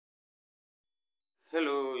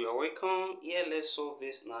Hello, you're welcome. Here, let's solve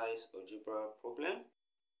this nice algebra problem.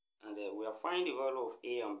 And we are finding the value of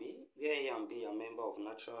a and b, where a and b are member of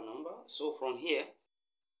natural number. So from here,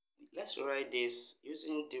 let's write this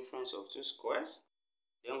using difference of two squares.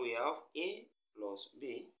 Then we have a plus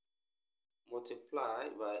b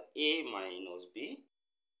multiplied by a minus b.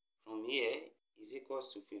 From here is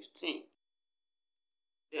equals to 15.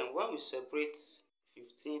 Then when we separate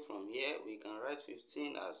 15 from here, we can write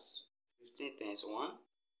 15 as 15 times 1.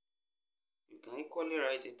 You can equally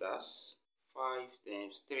write it as 5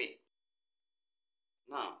 times 3.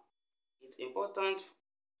 Now, it's important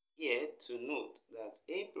here to note that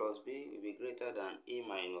a plus b will be greater than a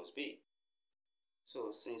minus b.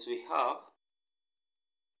 So, since we have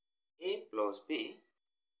a plus b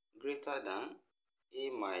greater than a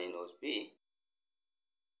minus b,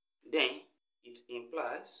 then it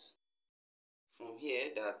implies from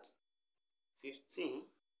here that 15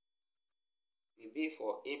 will be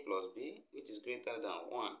for a plus b, which is greater than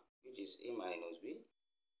 1, which is a minus b.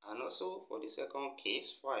 And also for the second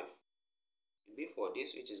case, 5 will be for this,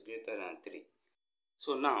 which is greater than 3.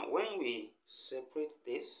 So now, when we separate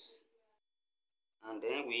this and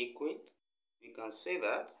then we equate, we can say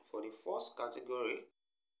that for the first category,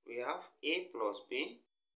 we have a plus b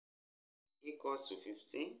equals to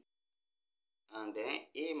 15, and then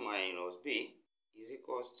a minus b is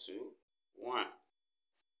equals to 1.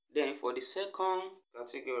 Then for the second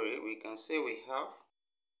category, we can say we have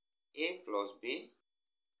a plus b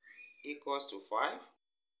equals to 5,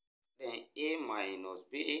 then a minus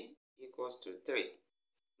b equals to 3.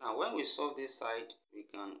 Now when we solve this side, we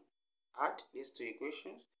can add these two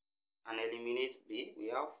equations and eliminate b.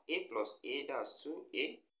 We have a plus a, that's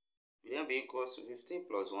 2a. Then b equals to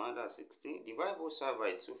 15 plus 1, that's 16. Divide both sides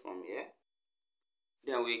by 2 from here.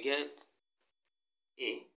 Then we get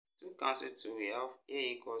a. 2 cancel 2, we have a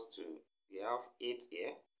equals to, we have 8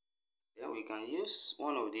 here. Then we can use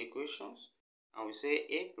one of the equations and we say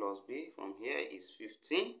a plus b from here is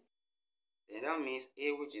 15. Then that means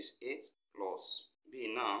a, which is 8, plus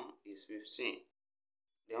b now is 15.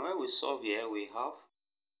 Then when we solve here, we have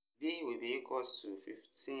b will be equals to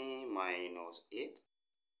 15 minus 8.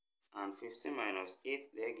 And 15 minus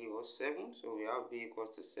 8 there give us 7. So we have b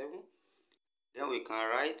equals to 7. Then we can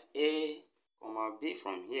write a comma b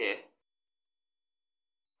from here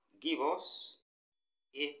give us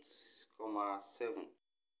 8, 7.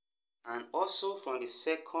 And also from the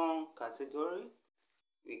second category,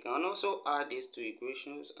 we can also add these two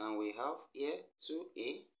equations and we have here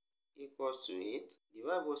 2a equals to 8.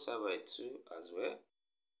 Divide both sides by 2 as well.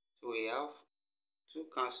 So we have 2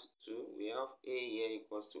 cancel 2, we have a here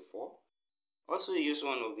equals to 4. Also use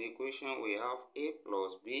one of the equation, we have a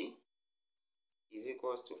plus b is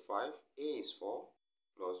equals to 5. A is 4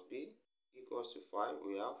 plus b equals to 5.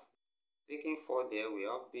 We have taking 4 there, we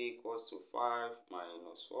have b equals to 5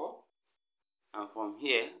 minus 4. And from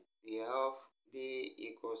here, we have b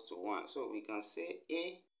equals to 1. So we can say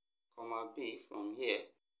a comma b from here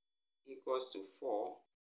equals to 4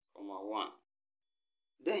 comma 1.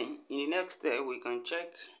 Then in the next step, we can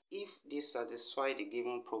check if this satisfies the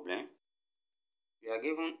given problem. We are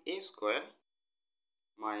given a square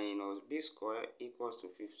minus b square equals to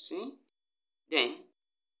 15. Then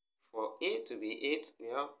for a to be 8, we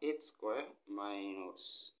have 8 square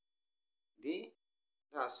minus b,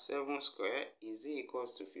 that's 7 square, is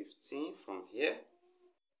equals to 15 from here.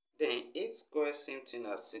 Then 8 square, same thing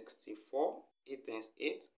as 64, 8 times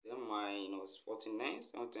 8, then minus 49,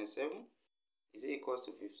 7 times 7, is equals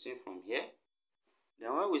to 15 from here.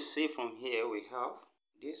 Then when we say from here, we have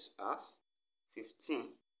this as 15,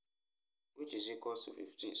 which is equals to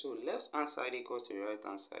 15. So left hand side equals to the right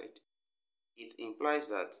hand side. It implies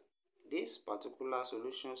that this particular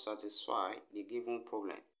solution satisfies the given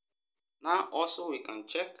problem. Now also we can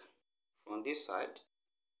check from this side,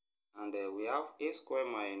 and we have a square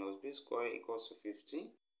minus b square equals to 15.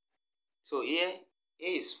 So here a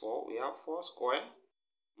is 4, we have 4 square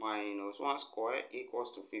minus 1 square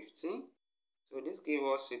equals to 15. So this gives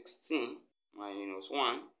us 16 minus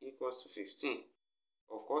 1 equals to 15.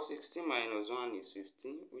 Of course, 16 minus 1 is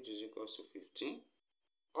 15, which is equals to 15.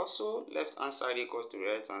 Also, left hand side equals to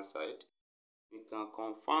right hand side. We can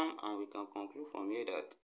confirm and we can conclude from here that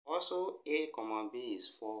also a comma b is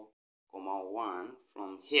 4 comma 1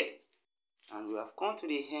 from here. And we have come to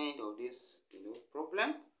the end of this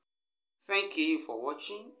problem. Thank you for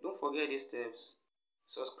watching. Don't forget these steps.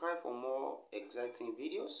 Subscribe for more exciting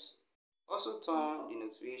videos. Also turn the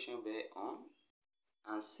notification bell on.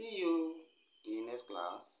 And see you in the next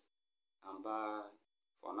class, and bye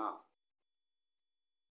for now.